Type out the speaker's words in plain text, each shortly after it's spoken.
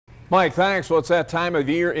Mike, thanks. Well, it's that time of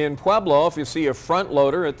year in Pueblo. If you see a front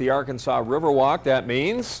loader at the Arkansas Riverwalk, that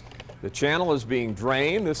means the channel is being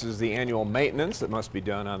drained. This is the annual maintenance that must be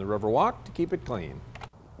done on the Riverwalk to keep it clean.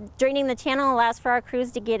 Draining the channel allows for our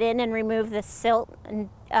crews to get in and remove the silt and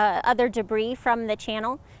other debris from the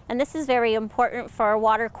channel. And this is very important for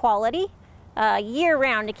water quality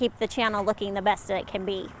year-round to keep the channel looking the best that it can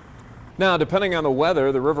be. Now, depending on the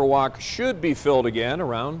weather, the Riverwalk should be filled again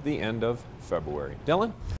around the end of February. Dylan?